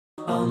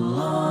আসসালামু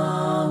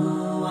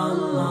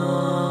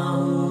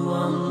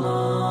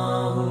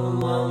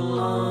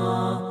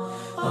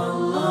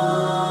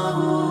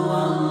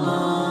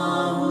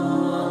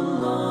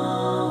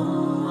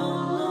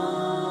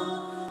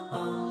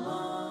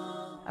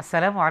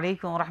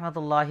আলাইকুম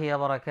রহমতুল্লাহি ওয়া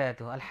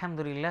বারাকাতুহু।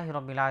 আলহামদুলিল্লাহি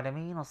রাব্বিল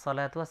আলামিন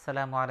ওয়াসসালাতু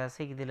ওয়াসসালামু আলা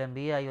সাইয়্যিদিল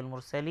আমবিয়া ওয়াল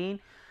মুরসালিন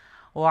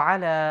ওয়া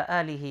আলা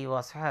আলিহি ওয়া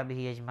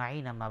আসহাবিহি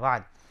আজমাইন, আম্মা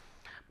বা'দ।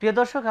 প্রিয়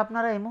দর্শক,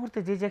 আপনারা এই মুহূর্তে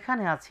যে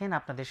যেখানে আছেন,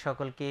 আপনাদের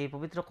সকলকে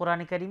পবিত্র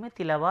কোরআন কারিমে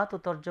তিলাওয়াত ও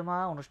তরজমা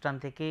অনুষ্ঠান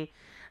থেকে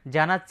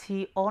জানাচ্ছি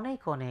অনেক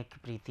অনেক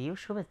প্রীতি ও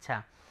শুভেচ্ছা।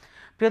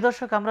 প্রিয়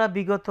দর্শক, আমরা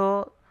বিগত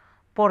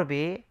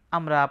পর্বে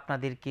আমরা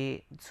আপনাদেরকে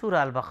সূরা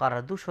আল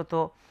বাকারার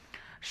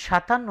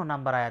 257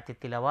 নম্বর আয়াতের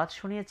তিলাওয়াত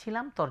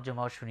শুনিয়েছিলাম,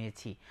 তরজমাও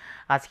শুনিয়েছি।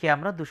 আজকে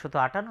আমরা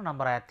 258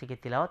 নম্বর আয়াত থেকে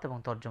তিলাওয়াত এবং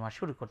তরজমা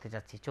শুরু করতে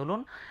যাচ্ছি। চলুন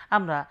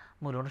আমরা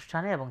মূল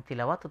অনুষ্ঠানে এবং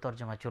তিলাওয়াত ও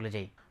তরজমা চলে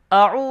যাই।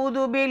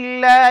 আউযু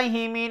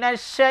বিল্লাহি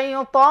মিনাশ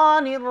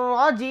শাইতানির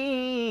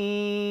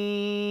রাজীম।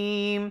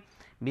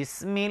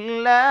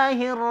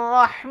 বিসমিল্লাহির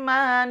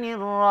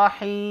রহমানির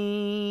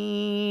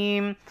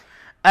রহিম।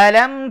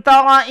 ألم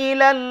تر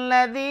إلى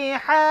الذي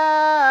حاج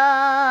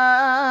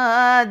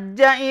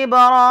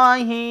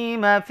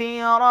إبراهيم في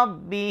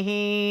ربه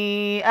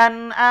أن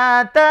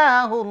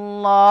آتاه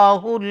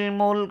الله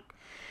الملك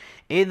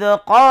إذ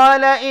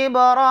قال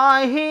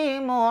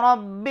إبراهيم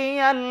ربي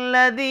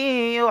الذي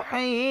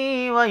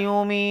يحيي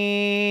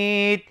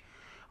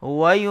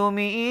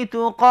ويميت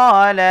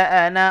قال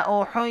أنا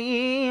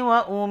أحيي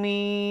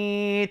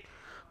وأميت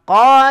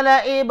قال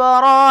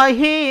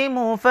إبراهيم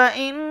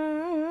فإن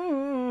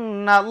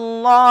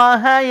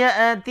الله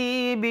يأتي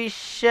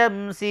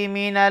بالشمس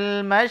من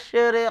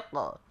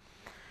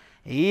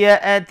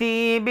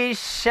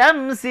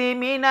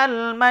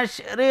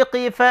المشرق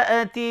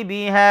فأت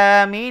بها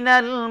من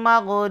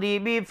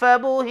المغرب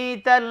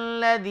فبهت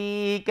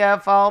الذي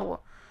كفر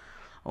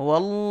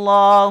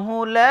والله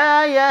لا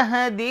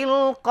يهدي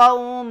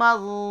القوم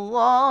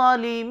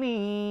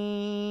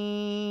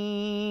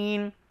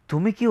الظالمين।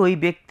 তুমি কি ওই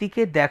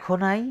ব্যক্তিকে দেখো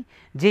নাই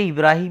যে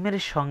ইব্রাহিমের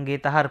সঙ্গে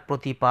তাহার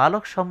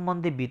প্রতিপালক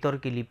সম্বন্ধে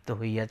বিতর্কে লিপ্ত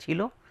হইয়াছিল,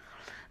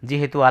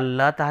 যেহেতু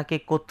আল্লাহ তাহাকে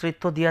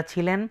কর্তৃত্ব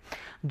দিয়াছিলেন?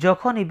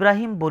 যখন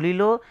ইব্রাহিম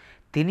বলিল,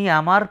 তিনি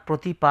আমার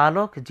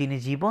প্রতিপালক, যিনি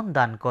জীবন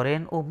দান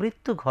করেন ও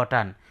মৃত্যু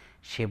ঘটান,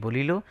 সে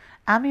বলিল,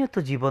 আমিও তো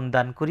জীবন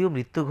দান করি ও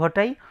মৃত্যু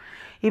ঘটাই।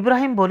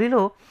 ইব্রাহিম বলিল,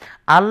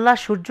 আল্লাহ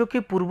সূর্যকে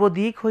পূর্ব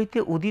দিক হইতে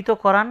উদিত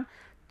করান,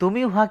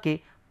 তুমি উহাকে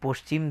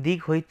পশ্চিম দিক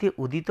হইতে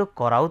উদিত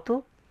করাও তো।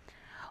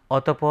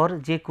 অতঃপর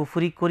যে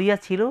কুফরি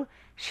করিয়াছিল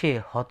সে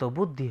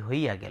হতবুদ্ধি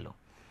হইয়া গেল।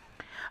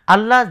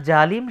 আল্লাহ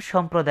জালিম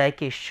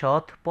সম্প্রদায়কে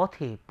সৎ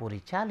পথে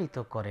পরিচালিত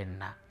করেন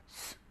না।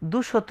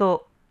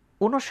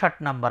 259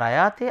 নম্বর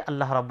আয়াতে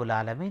আল্লাহ রাব্বুল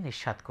আলামিন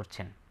ইরশাদ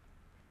করছেন,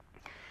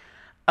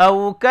 আও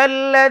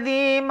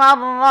কাল্লাযী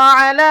মাররা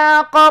আলা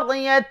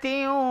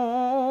ক্বরয়াতিন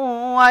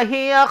ওয়া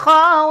হিয়া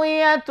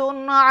খাওয়িয়াতুন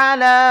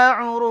আলা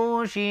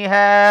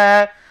উরুশিহা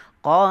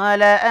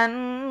قال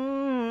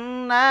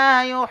أنى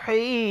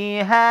يحيي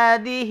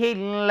هذه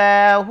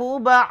الله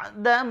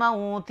بعد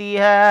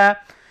موتها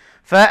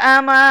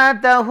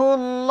فأماته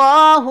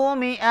الله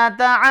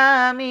 100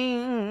 عام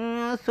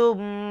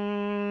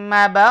ثم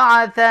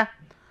بعثه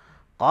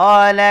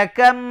قال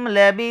كم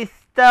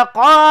لبثت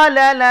قال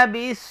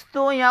لبثت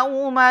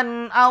يوما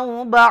أو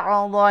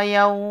بعض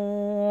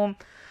يوم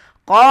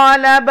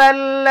قال بل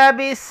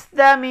لبثت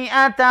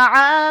 100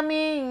 عام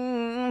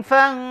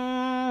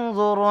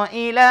فانظر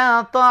إلى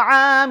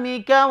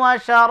طعامك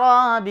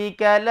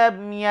وشرابك لم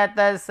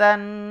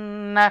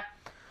يتسنه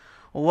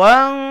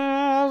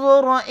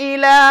وانظر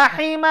إلى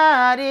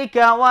حمارك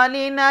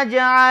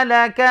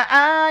ولنجعلك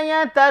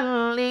آية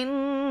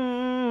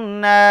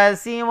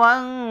للناس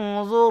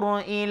وانظر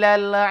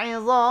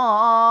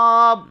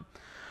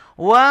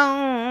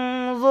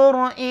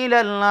إلى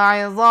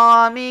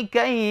العظام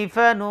كيف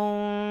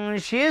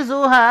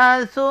ننشزها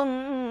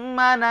ثم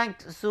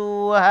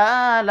نكسوها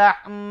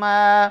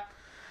لحما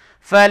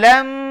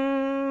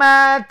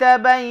فلما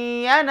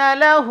تبين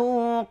له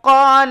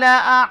قال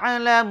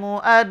أعلم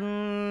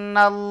أن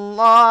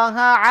الله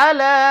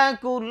على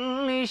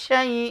كل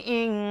شيء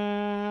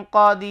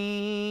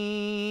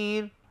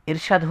قدير।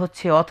 ইরশাদ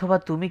হচ্ছে, অথবা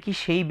তুমি কি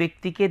সেই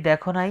ব্যক্তিকে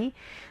দেখো নাই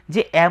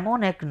যে এমন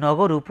এক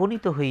নগর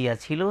উপনীত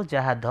হইয়াছিল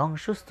যাহা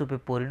ধ্বংসস্তূপে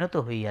পরিণত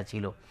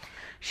হইয়াছিল।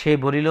 সে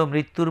বলিল,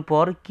 মৃত্যুর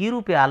পর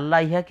কিরূপে আল্লাহ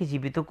ইহাকে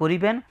জীবিত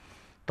করিবেন?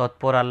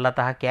 তৎপর আল্লাহ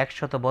তাহাকে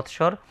 100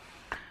 বৎসর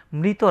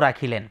মৃত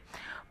রাখিলেন,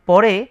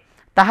 পরে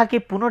তাহাকে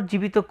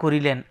পুনর্জীবিত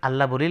করিলেন।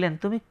 আল্লাহ বলিলেন,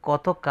 তুমি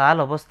কত কাল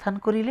অবস্থান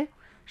করিলে?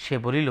 সে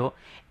বলিল,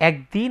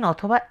 একদিন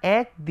অথবা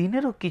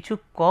একদিনেরও কিছু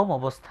কম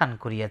অবস্থান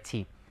করিয়াছি।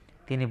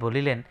 তিনি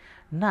বলিলেন,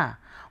 না,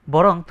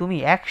 বরং তুমি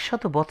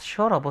 100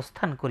 বৎসর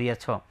অবস্থান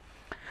করিয়াছ।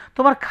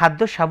 তোমার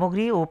খাদ্য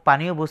সামগ্রী ও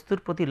পানীয় বস্তুর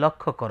প্রতি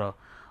লক্ষ্য করো,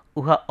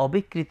 উহা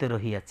অবিকৃত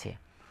রহিয়াছে,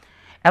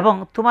 এবং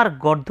তোমার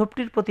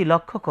গর্ধবটির প্রতি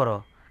লক্ষ্য করো,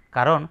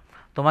 কারণ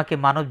তোমাকে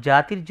মানব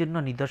জাতির জন্য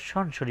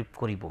নিদর্শন স্বরূপ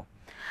করিব।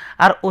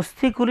 আর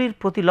অস্থিগুলির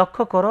প্রতি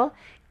লক্ষ্য করো,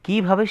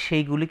 কিভাবে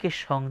সেইগুলিকে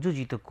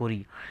সংযোজিত করি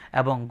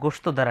এবং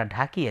গোশত দ্বারা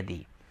ঢাকিয়া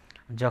দিই,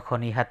 যখন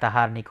ইহা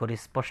তাহার নিকট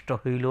স্পষ্ট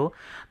হইল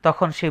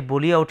তখন সে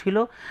বলিয়া উঠিল,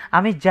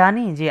 আমি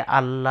জানি যে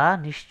আল্লাহ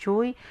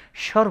নিশ্চয়ই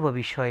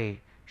সর্ববিষয়ে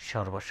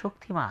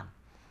সর্বশক্তিমান।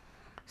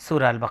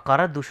 সূরা আল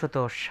বাকারা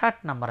 260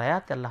 নম্বর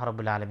আয়াত আল্লাহ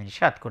রাব্বুল আলামিন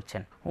ইরশাদ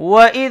করছেন,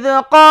 وَإِذْ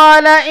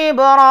قَالَ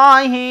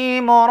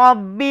إِبْرَاهِيمُ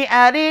رَبِّ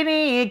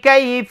أَرِنِي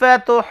كَيْفَ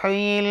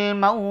تُحْيِي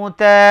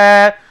الْمَوْتَى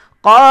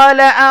قَالَ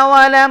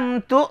أَوَلَمْ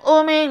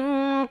تُؤْمِنْ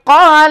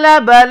قَالَ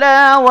بَلَى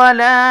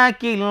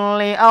وَلَكِنْ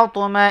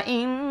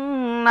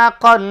لِيَطْمَئِنَّ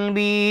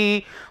قَلْبِي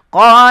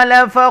قَالَ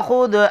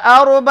فَخُذْ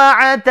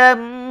أَرْبَعَةً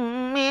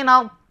مِنَ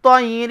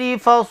الطَّيْرِ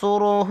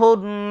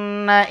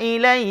فَصُرْهُنَّ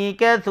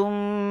إِلَيْكَ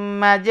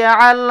ثُمَّ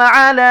اجْعَلْ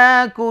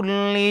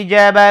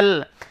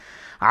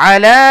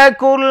على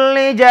كل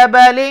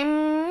جبل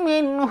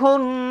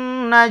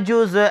منهن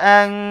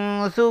جزءا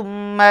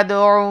ثم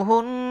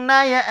ادعهن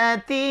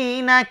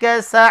يأتينك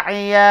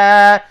سعيا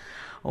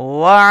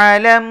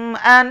واعلم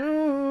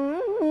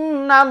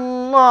أن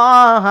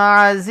الله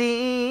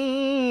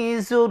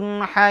عزيز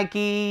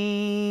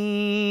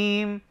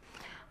حكيم।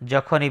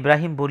 যখন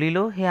ইব্রাহিম বলিল,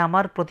 হে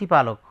আমার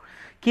প্রতিপালক,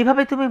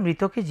 কিভাবে তুমি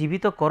মৃতকে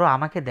জীবিত করো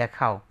আমাকে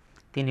দেখাও।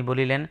 তিনি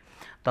বলিলেন,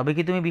 তবে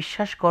কি তুমি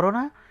বিশ্বাস করো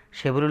না?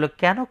 সে বলিল,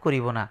 কেন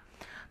করিব না?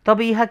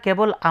 তবে ইহা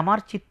কেবল আমার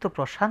চিত্ত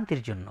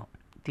প্রশান্তির জন্য।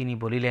 তিনি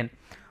বলিলেন,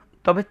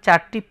 তবে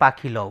 4টি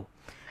পাখি লও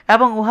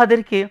এবং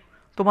উহাদেরকে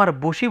তোমার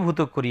বশীভূত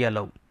করিয়া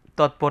লও।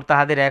 তৎপর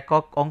তাহাদের এক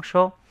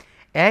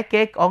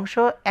এক অংশ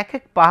এক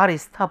এক পাহাড়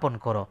স্থাপন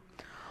করো।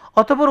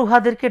 অতঃপর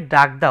উহাদেরকে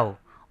ডাক দাও,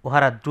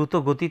 উহারা দ্রুত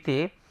গতিতে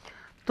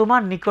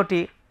তোমার নিকটে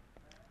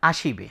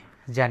আসিবে।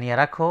 জানিয়া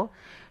রাখো,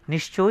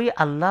 নিশ্চয়ই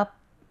আল্লাহ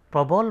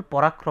প্রবল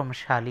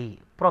পরাক্রমশালী,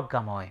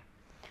 প্রজ্ঞাময়।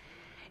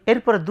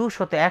 এরপর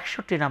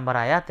 261 নম্বর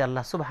আয়াতে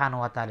আল্লাহ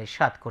সুবহানাহু ওয়া তাআলা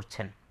ইরশাদ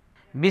করছেন,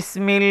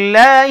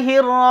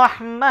 বিসমিল্লাহির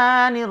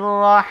রহমানির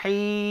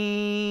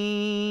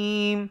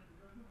রহিম।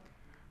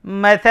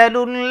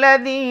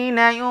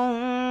 মাসালুল্লাযীনা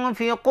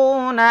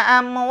ইউনফিকুনা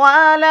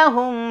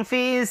আমওয়ালাহুম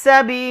ফী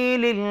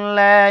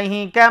সাবিলিল্লাহি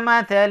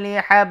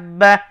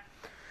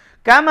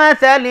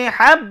কামাসালি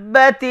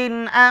হাব্বাতিন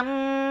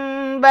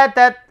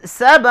أنبتت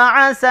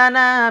 7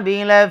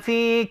 سنابل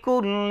في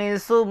كل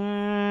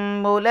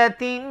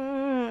سنبلة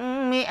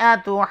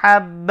 100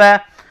 حبة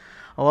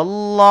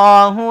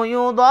والله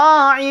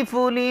يضاعف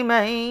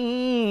لمن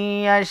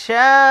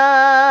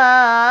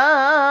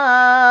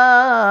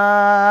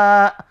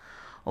يشاء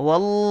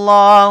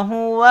والله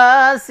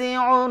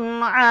واسع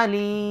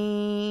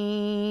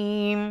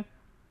عليم।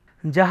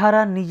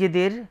 যাহারা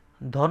নিজেদের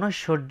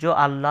ধনৈশ্বর্য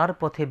আল্লাহর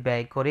পথে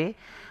ব্যয় করে,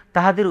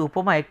 তাহাদের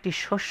উপমা একটি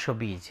শস্য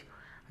বীজ,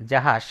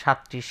 যাহা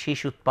 7টি শীষ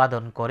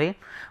উৎপাদন করে,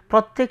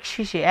 প্রত্যেক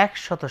শীষে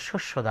 100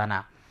 শস্যদানা।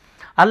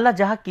 আল্লাহ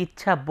যাহাকে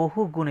ইচ্ছা বহু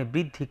গুণে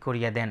বৃদ্ধি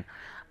করিয়া দেন।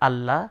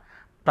 আল্লাহ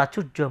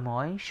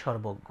প্রাচুর্যময়,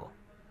 সর্বজ্ঞ।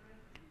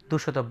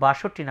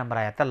 262 নম্বর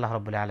আয়াত আল্লাহ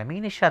রাব্বুল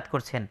আলামিন ইরশাদ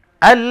করছেন,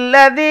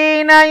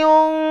 আল্লাযীনা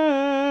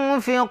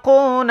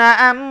ينفقون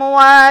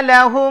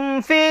أموالهم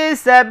في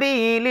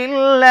سبيل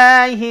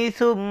الله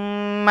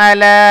ثم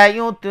لا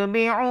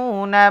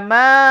يتبعون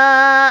ما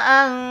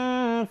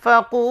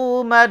أنفقوا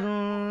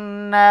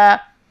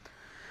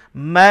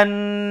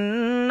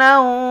منا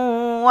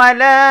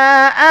ولا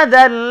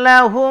أذى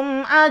لهم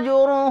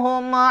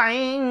أجرهم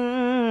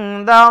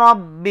عند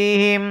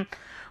ربهم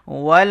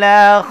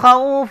ولا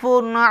خوف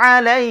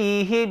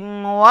عليهم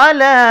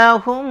ولا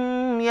هم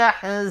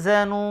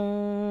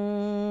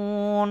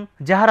يحزنون।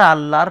 যাহারা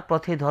আল্লাহর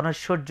পথে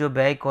ধনৈশ্বর্য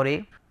ব্যয় করে,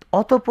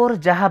 অতঃপর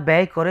যাহা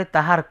ব্যয় করে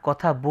তাহার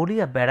কথা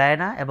বলিয়া বেড়ায়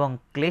না এবং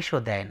ক্লেশও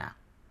দেয় না,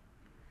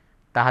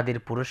 তাহাদের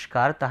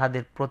পুরস্কার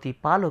তাহাদের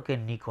প্রতিপালকের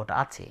নিকট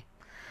আছে।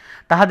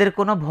 তাহাদের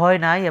কোনো ভয়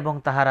নাই এবং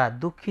তাহারা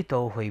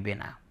দুঃখিতও হইবে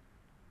না।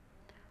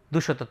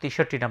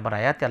 263 নম্বর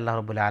আয়াতে আল্লাহ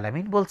রাব্বুল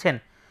আলামিন বলছেন,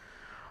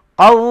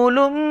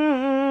 কাউলুম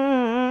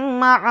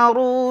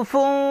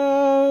মা'রুফুন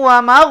ওয়া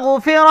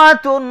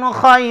মাগফিরাতুন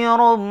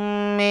খায়রুম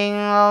মিন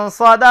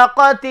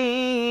সাদাকাতিন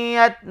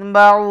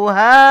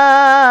ইয়াতবাউহা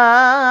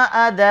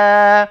আদা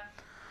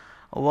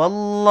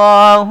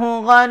ওয়াল্লাহু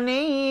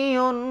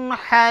গানিয়্যুন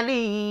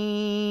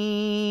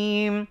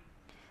হালিম।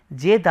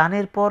 যে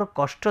দানের পর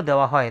কষ্ট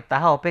দেওয়া হয়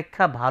তাহা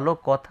অপেক্ষা ভালো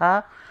কথা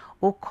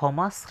ও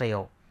ক্ষমা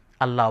শ্রেয়।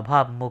 আল্লাহ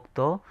অভাব মুক্ত,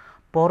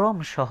 পরম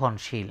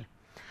সহনশীল।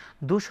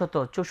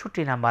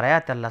 264 নম্বর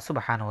আয়াত আল্লাহ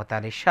সুবহানাহু ওয়া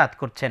তাআলা ইরশাদ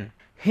করছেন,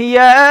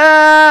 ইয়া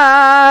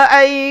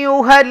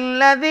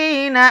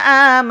আইয়ুহাল্লাযীনা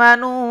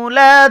আমানু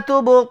লা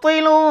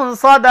তুবতিলু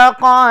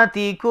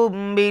সাদাকাতিকুম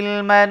বিল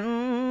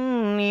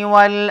মান্নি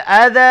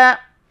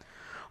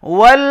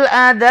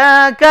والأذى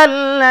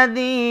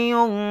كالذي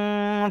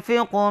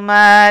ينفق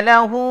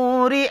ماله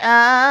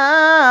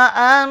رئاء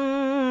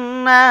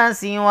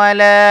الناس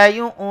ولا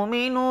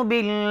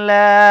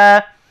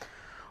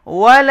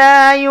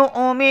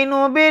يؤمن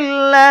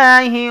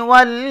بالله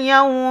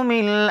واليوم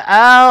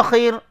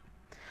الآخر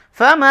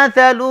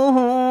فمثله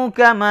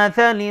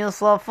كمثل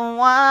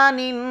صفوان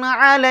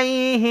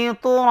عليه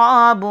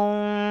تراب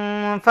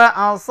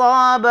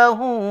فأصابه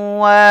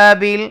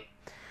وابل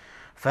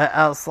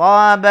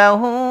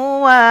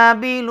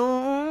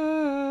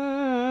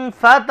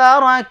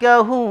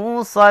فتركه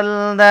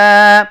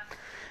صلدا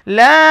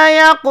لا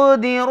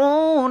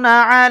يقدرون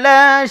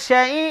على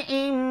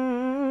شيء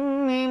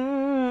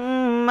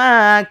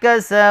مما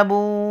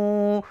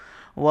كسبوا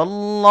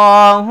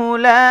والله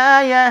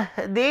لا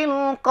يهدي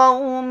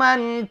القوم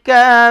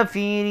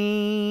الكافرين।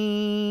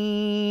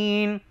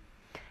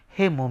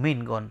 হে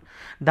মুমিনগণ,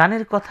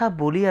 দানের কথা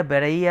বলিয়া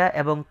বেড়াইয়া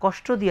এবং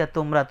কষ্ট দিয়া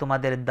তোমরা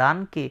তোমাদের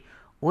দানকে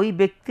ওই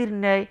ব্যক্তির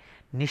ন্যায়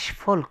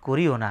নিষ্ফল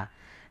করিও না,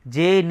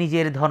 যে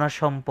নিজের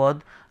ধনসম্পদ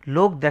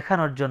লোক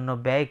দেখানোর জন্য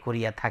ব্যয়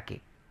করিয়া থাকে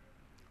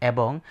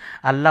এবং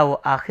আল্লাহ ও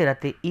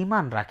আখিরাতে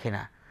ঈমান রাখে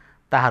না।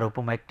 তাহার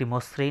উপমা একটি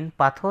মসৃণ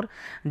পাথর,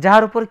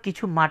 যাহার উপর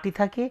কিছু মাটি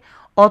থাকে,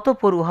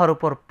 অতঃপর উহার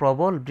উপর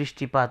প্রবল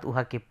বৃষ্টিপাত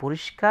উহাকে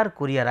পরিষ্কার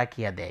করিয়া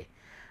রাখিয়া দেয়।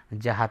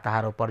 যাহা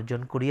তাহার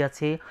উপার্জন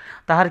করিয়াছে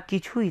তাহার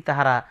কিছুই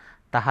তাহারা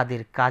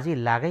তাহাদের কাজে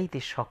লাগাইতে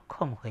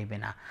সক্ষম হইবে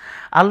না।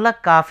 আল্লাহ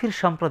কাফির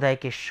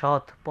সম্প্রদায়কে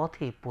সৎ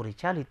পথে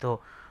পরিচালিত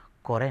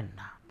করেন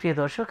না। প্রিয়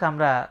দর্শক,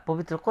 আমরা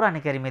পবিত্র কোরআনে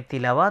কারিমের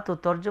তিলাওয়াত ও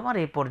তরজমার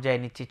এই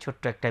পর্যায়ে নিচ্ছি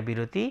ছোট্ট একটা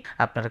বিরতি।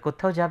 আপনারা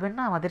কোথাও যাবেন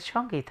না, আমাদের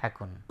সঙ্গেই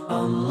থাকুন।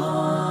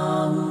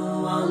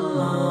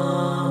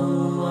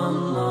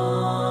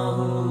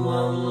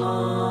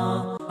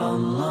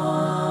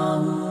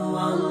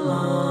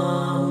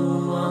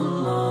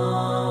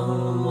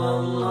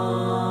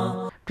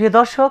 প্রিয়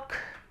দর্শক,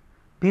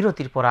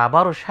 বিরতির পর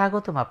আবারও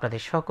স্বাগতম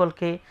আপনাদের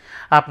সকলকে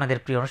আপনাদের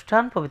প্রিয়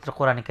অনুষ্ঠান পবিত্র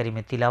কোরআনে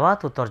কারিমের তিলাওয়াত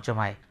ও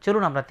তরজমায়।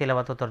 চলুন আমরা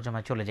তিলাওয়াত ও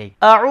তরজমায় চলে যাই।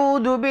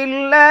 আউযু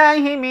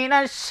বিল্লাহি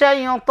মিনাশ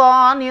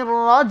শাইতানির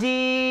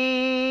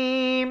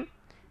রাজীম।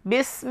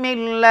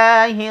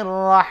 বিসমিল্লাহির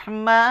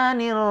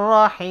রহমানির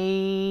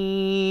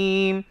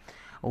রহিম।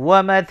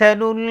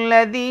 ومثل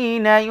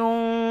الذين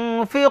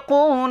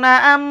ينفقون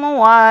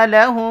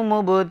أموالهم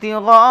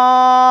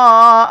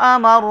ابتغاء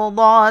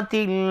مرضات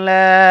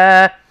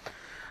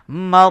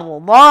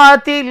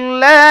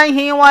الله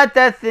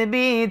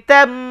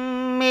وتثبيتا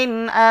من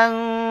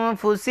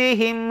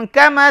أنفسهم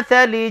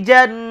كمثل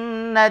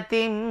جنة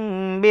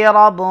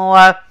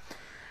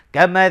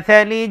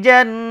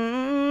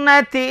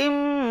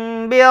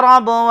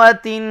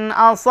بربوة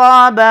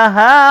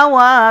أصابها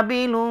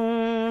وابل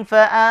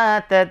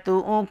فآتت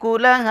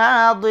أكلها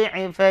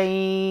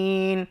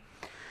ضعفين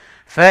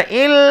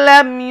فإن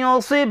لم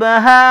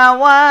يصبها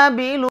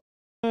وابل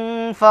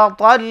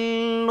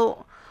فطل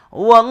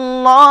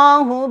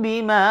والله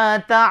بما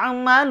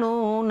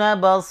تعملون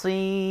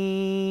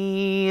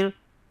بصير।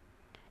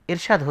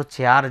 ইরশাদ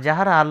হচ্ছে, আর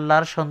যাহারা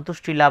আল্লাহর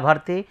সন্তুষ্টি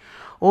লাভার্থে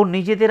ও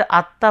নিজেদের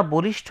আত্মা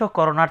বলিষ্ঠ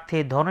করণার্থে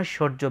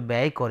ধনৈশ্বর্য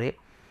ব্যয় করে,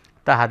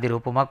 তাহাদের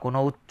উপমা কোনো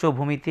উচ্চ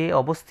ভূমিতে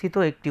অবস্থিত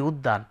একটি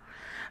উদ্যান,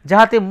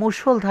 যাহাতে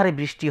মুষলধারে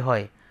বৃষ্টি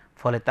হয়,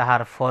 ফলে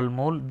তাহার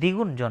ফলমূল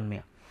দ্বিগুণ জন্মে।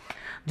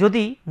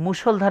 যদি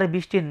মুষলধারে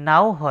বৃষ্টি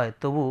নাও হয়,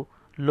 তবু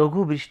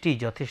লঘু বৃষ্টি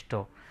যথেষ্ট।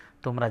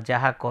 তোমরা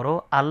যাহা করো,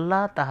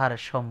 আল্লাহ তাহার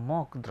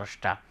সম্যক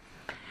দ্রষ্টা।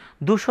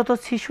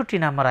 266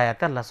 নম্বর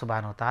আয়াতে আল্লাহ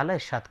সুবহানাহু ওয়া তাআলা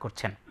ইরশাদ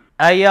করছেন,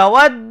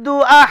 আয়াওয়াদ্দু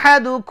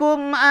আহাদুকুম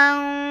আন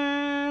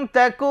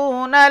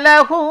তাকুনা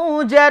লাহু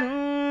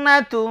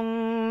জান্নাতুম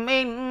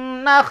মিন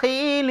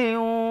নাখিলিন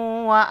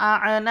ওয়া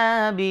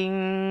আ'নাবিন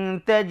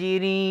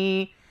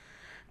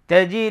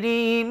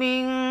تجري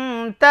من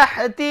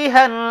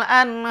تحتها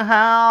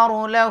الأنهار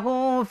له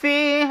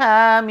فيها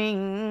من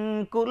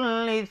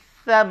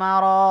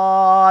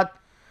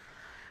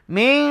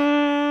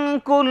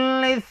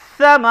كل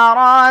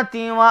الثمرات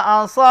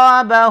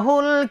وأصابه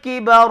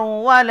الكبر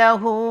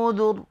وله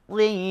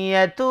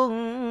ذرية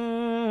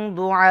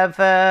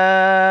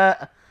ضعفاء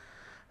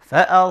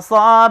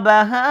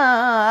فأصابها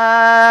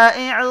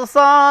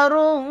إعصار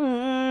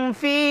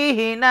فيه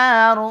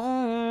نار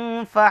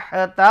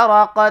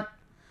فاحترقت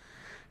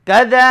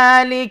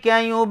كذلك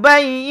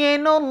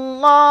يبين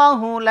الله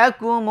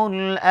لكم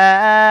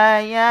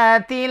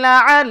الآيات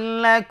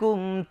لعلكم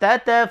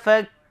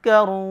تتفكرون।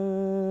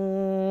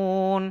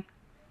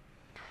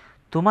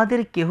 তোমাদের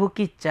কেহ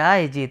কি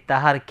চায় যে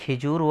তাহার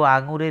খেজুর ও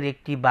আঙুরের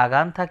একটি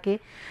বাগান থাকে,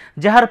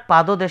 যাহার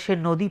পাদদেশে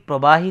নদী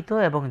প্রবাহিত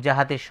এবং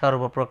যাহাতে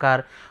সর্বপ্রকার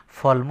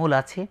ফলমূল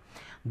আছে?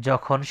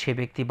 যখন সে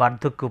ব্যক্তি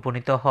বার্ধক্যে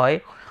উপনীত হয়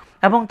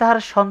এবং তাহার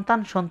সন্তান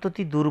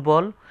সন্ততি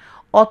দুর্বল,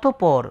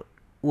 অতঃপর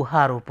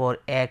উহার উপর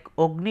এক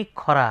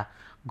অগ্নিক্ষরা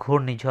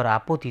ঘূর্ণিঝড়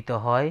আপতিত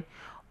হয়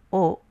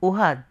ও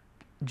উহা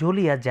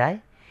জ্বলিয়া যায়,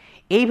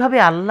 এইভাবে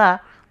আল্লাহ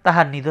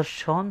তাহার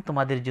নিদর্শন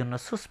তোমাদের জন্য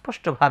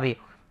সুস্পষ্টভাবে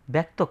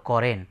ব্যক্ত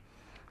করেন,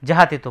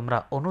 যাহাতে তোমরা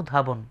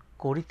অনুধাবন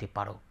করিতে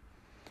পারো।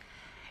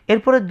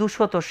 এরপরে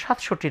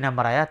 267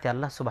 নম্বর আয়াতে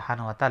আল্লাহ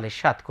সুবহানাহু ওয়া তাআলা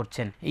ইরশাদ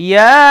করছেন,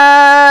 ইয়া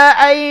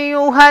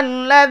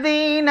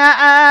আইয়ুহাল্লাযীনা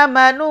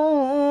আমানু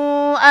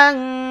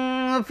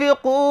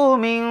আনফিকু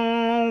মিন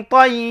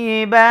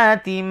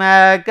তাইয়্যিবাতি মা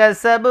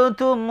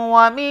কাসাবতুম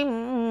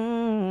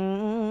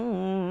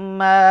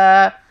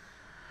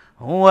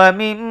ওয়া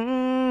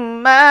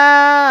মিম্মা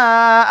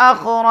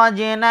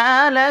আখরাজনা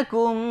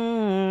লাকুম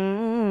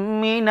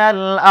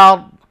মিনাল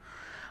আরদ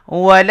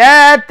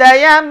ওয়ালা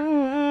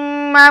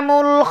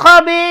তায়াম্মামুল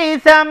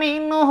খাবিসা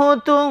মিনহু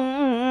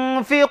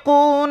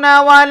তুনফিকুনা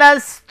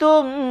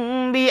ওয়ালাস্তুম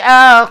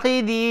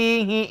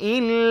বিআখিযিহি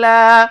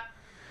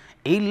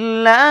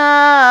ইল্লা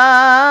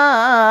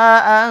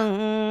আন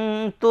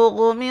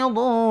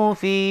তুগমিদু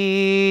ফি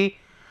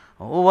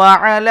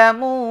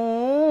ওয়া'লামু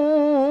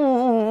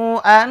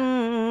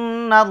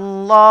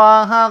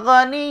আন্নাল্লাহা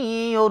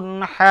গানিয়্যুন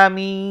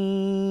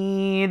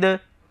হামিদ।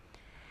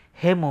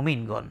 হে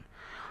মুমিনগণ,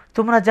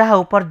 তোমরা যাহা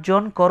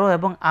উপার্জন করো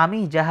এবং আমি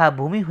যাহা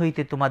ভূমি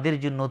হইতে তোমাদের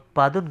জন্য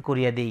উৎপাদন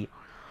করিয়া দেই,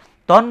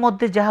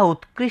 তন্মধ্যে যাহা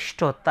উৎকৃষ্ট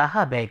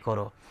তাহা ব্যয়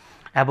করো,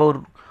 এবং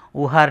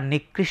উহার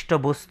নিকৃষ্ট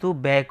বস্তু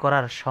ব্যয়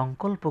করার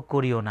সংকল্প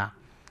করিও না,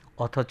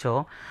 অথচ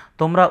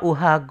তোমরা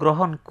উহা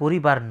গ্রহণ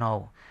করিবার নও,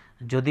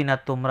 যদি না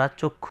তোমরা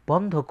চক্ষু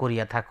বন্ধ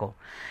করিয়া থাকো,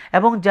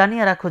 এবং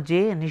জানিয়া রাখো যে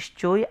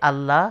নিশ্চয়ই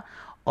আল্লাহ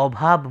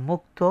অভাব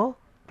মুক্ত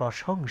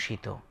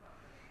প্রশংসিত।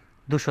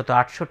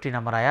 268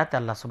 নম্বর আয়াত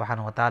আল্লাহ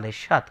সুবহানাহু ওয়া তাআলা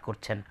ইরশাদ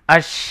করছেন,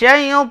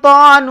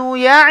 আশ-শাইতানু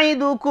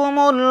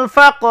ইয়া'iদুকুমুল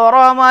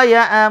ফাকরা ওয়া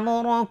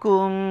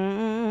ইয়া'মুরুকুম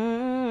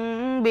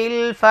বিল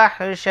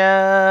ফাহশা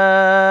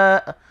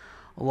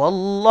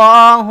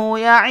ওয়াল্লাহু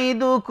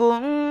ইয়া'iদুকুম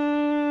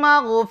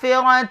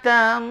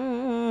মাগফিরাতাম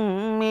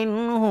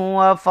মিনহু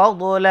ওয়া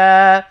ফাদলা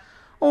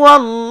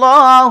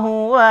ওয়াল্লাহু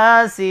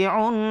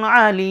ওয়াসিউন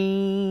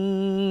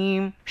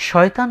আলীম।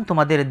 শয়তান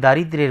তোমাদের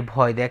দারিদ্র্যের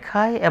ভয়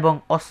দেখায় এবং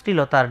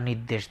অশ্লীলতার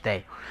নির্দেশ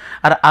দেয়,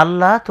 আর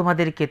আল্লাহ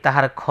তোমাদেরকে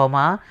তাহার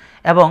ক্ষমা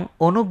এবং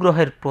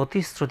অনুগ্রহের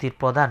প্রতিশ্রুতি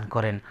প্রদান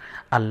করেন।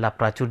 আল্লাহ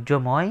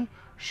প্রাচুর্যময়,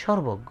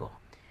 সর্বজ্ঞ।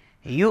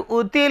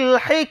 ইউতিল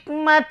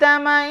হিকমাতা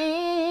মান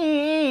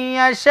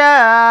ইয়াশা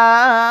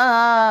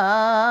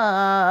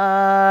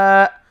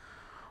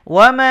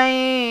ومن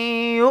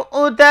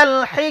يؤت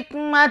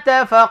الحكمة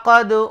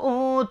فقد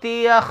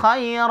أوتي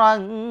خيرا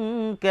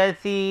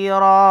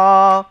كثيرا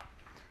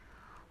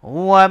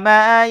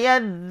وما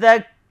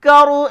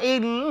يذكر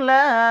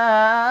إلا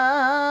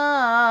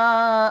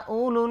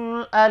أولو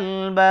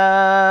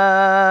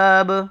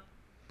الألباب।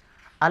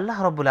 আল্লাহ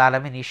রাব্বুল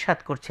আলামিন ইরশাদ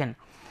করছেন,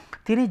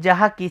 তিনি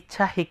যাহাকে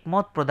ইচ্ছা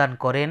হিকমত প্রদান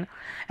করেন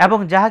এবং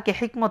যাহাকে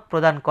হিকমত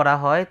প্রদান করা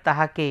হয়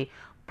তাহাকে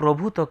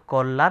প্রভূত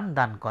কল্যাণ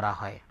দান করা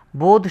হয়।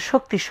 বোধ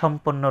শক্তি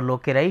সম্পন্ন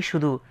লোকেরাই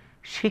শুধু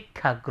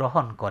শিক্ষা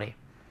গ্রহণ করে।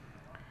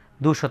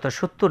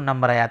 270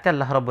 নম্বর আয়াতে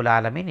আল্লাহ রাব্বুল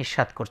আলামিন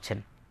ইরশাদ করছেন,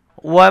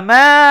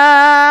 ওয়ামা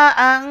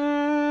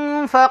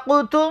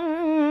আনফাকতুম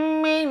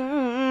মিন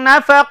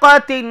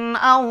নাফাকাতিন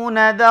আও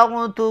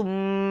নাদারতুম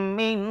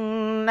মিন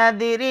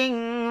নাদিরিন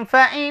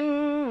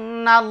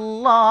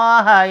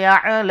ফাইন্নাল্লাহা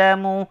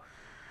ইয়া'লামু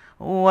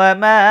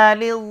ওয়ামা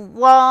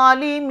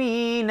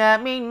লিয-যালিমিনা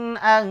মিন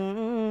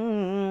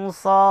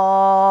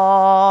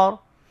আনসার।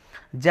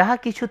 যাহা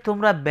কিছু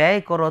তোমরা ব্যয়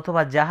করো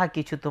অথবা যাহা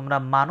কিছু তোমরা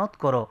মানত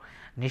করো,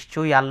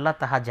 নিশ্চয়ই আল্লাহ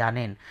তাহা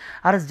জানেন,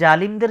 আর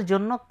জালিমদের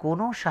জন্য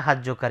কোনো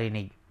সাহায্যকারী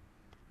নেই।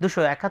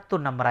 271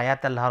 নম্বর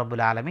আয়াত আল্লাহ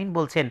রাব্বুল আলামিন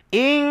বলছেন,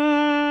 ইন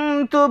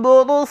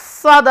তুবদুস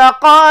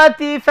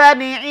সাদাকাতি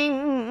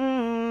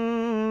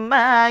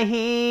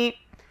ফানি'ম্মাহি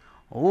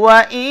ওয়া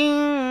ইন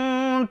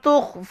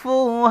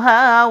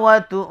তুখফুহা ওয়া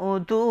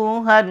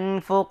তু'তুহাল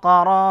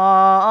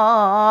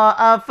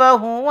ফুকারা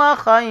ফাহুয়া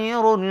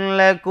খায়রুল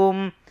লাকুম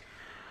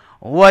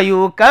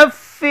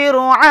ويكفر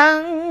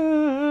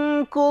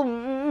عنكم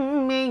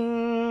من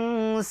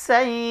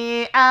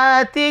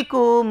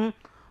سيئاتكم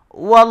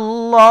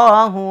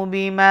والله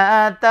بما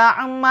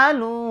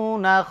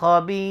تعملون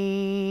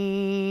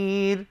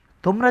خبير।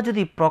 তোমরা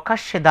যদি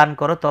প্রকাশ্যে দান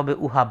করো তবে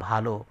উহা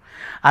ভালো,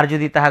 আর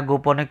যদি তাহা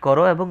গোপনে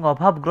করো এবং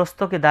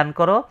অভাবগ্রস্তকে দান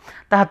করো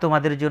তাহা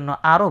তোমাদের জন্য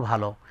আরো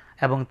ভালো,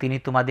 এবং তিনি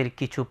তোমাদের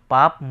কিছু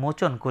পাপ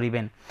মোচন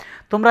করিবেন।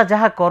 তোমরা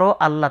যাহা করো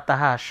আল্লাহ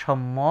তাহা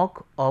সম্যক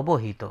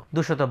অবহিত।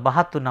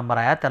 272 নম্বর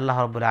আয়াত আল্লাহ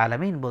রাব্বুল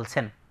আলামিন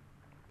বলছেন,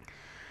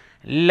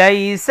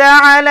 লাইসা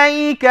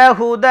আলাইকা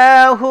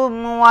হুদাহুম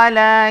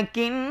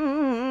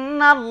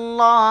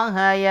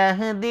ওয়ালাকিন্নাল্লাহা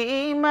ইয়াহদি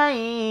মান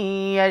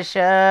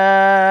ইয়াশা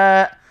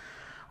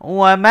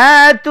ওয়া মা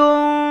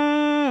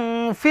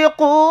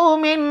তুনফিকু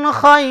মিন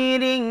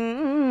খায়রিন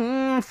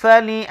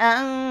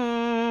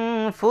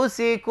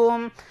ফালিআনফুসিকুম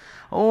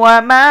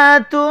وما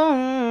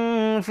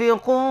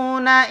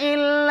تنفقون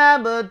إلا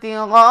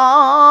ابتغاء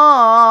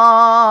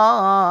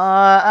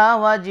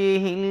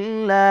وجه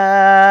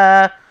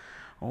الله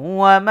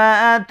وما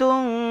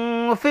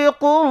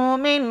تنفقوا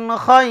من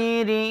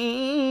خير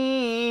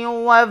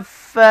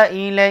يوفى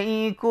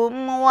إليكم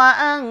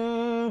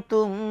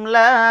وأنتم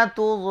لا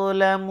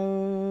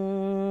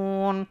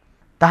تظلمون।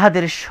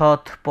 তাহাদের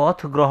সৎ পথ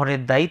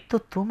গ্রহণের দায়িত্ব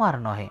তোমার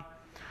নহে,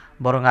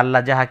 বরং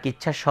আল্লাহ যাহাকে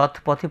ইচ্ছা সৎ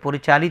পথে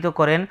পরিচালিত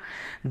করেন।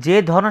 যে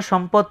ধন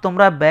সম্পদ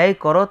তোমরা ব্যয়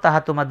করো তাহা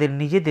তোমাদের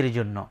নিজেদের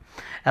জন্য,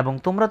 এবং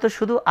তোমরা তো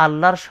শুধু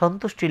আল্লাহর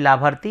সন্তুষ্টি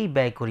লাভার্থেই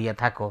ব্যয় করিয়া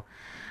থাকো।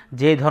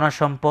 যে ধন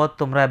সম্পদ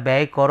তোমরা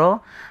ব্যয় করো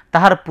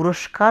তাহার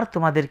পুরস্কার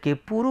তোমাদেরকে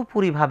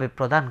পুরোপুরিভাবে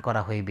প্রদান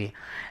করা হইবে,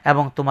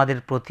 এবং তোমাদের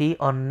প্রতি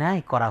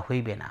অন্যায় করা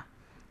হইবে না।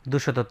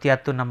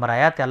 273 নম্বর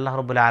আয়াতে আল্লাহ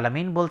রাব্বুল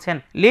আলামিন বলছেন,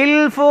 লিল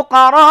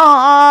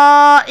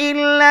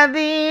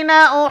ফুকারাইল্লাযীনা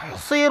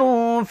উহসিরু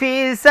ফি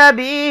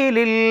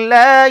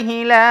সাবিলিল্লাহি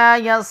লা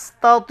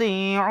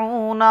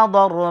ইস্তাতিউনা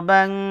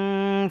দারবান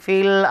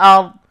ফিল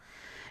আরদ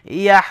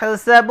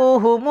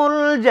ইয়াহসাবুহুমুল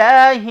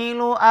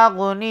জাহিলু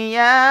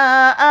আগনিয়া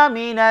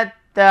মিনাত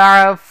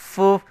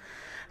তাআফফুফ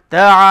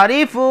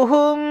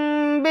تعرفهم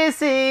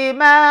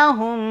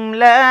بسيماهم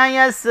لا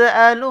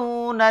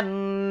يسألون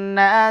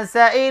الناس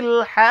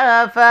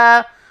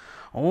إلحافا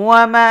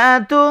وما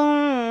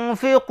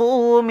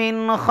تنفقوا من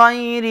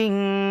خير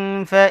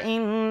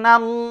فإن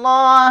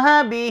الله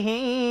به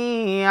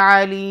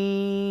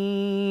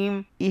عليم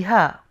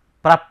ইহা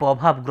প্রাপ্য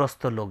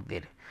অভাবগ্রস্ত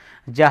লোকদের,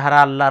 যাহারা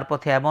আল্লাহর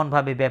পথে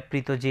এমনভাবে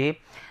ব্যাপৃত যে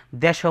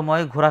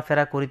দেশময়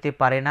ঘোরাফেরা করিতে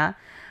পারে না।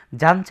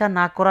 যাঞ্চা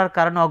না করার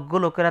কারণে অজ্ঞ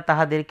লোকেরা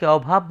তাহাদেরকে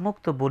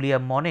অভাবমুক্ত বলিয়া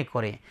মনে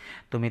করে।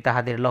 তুমি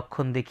তাহাদের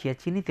লক্ষণ দেখিয়া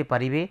চিনিতে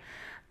পারিবে,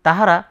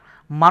 তাহারা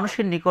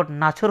মানুষের নিকট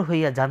নাছর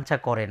হইয়া যাঞ্চা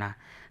করে না।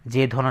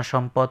 যে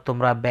ধনসম্পদ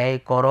তোমরা ব্যয়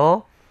করো,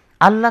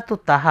 আল্লাহ তো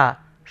তাহা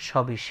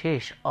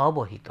সবিশেষ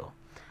অবহিত।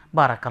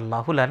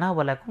 বারাকাল্লাহু লানা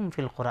ওয়া লাকুম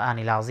ফিল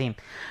কোরআনিল আযীম।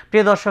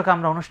 প্রিয় দর্শক,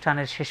 আমরা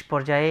অনুষ্ঠানের শেষ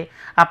পর্যায়ে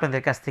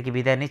আপনাদের কাছ থেকে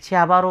বিদায় নিচ্ছি।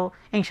 আবারও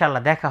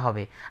ইনশাআল্লাহ দেখা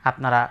হবে।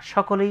 আপনারা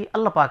সকলেই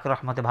আল্লাহ পাকের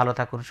রহমতে ভালো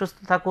থাকুন, সুস্থ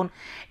থাকুন,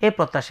 এই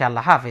প্রত্যাশায়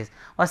আল্লাহ হাফেজ।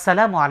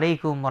 আসসালামু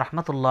আলাইকুম ওয়া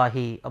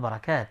রাহমাতুল্লাহি ওয়া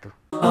বারাকাতুহু।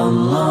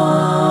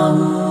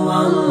 আল্লাহু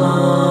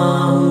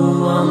আল্লাহু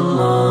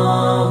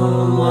আল্লাহু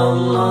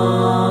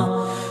আল্লাহ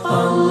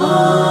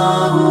আল্লাহ।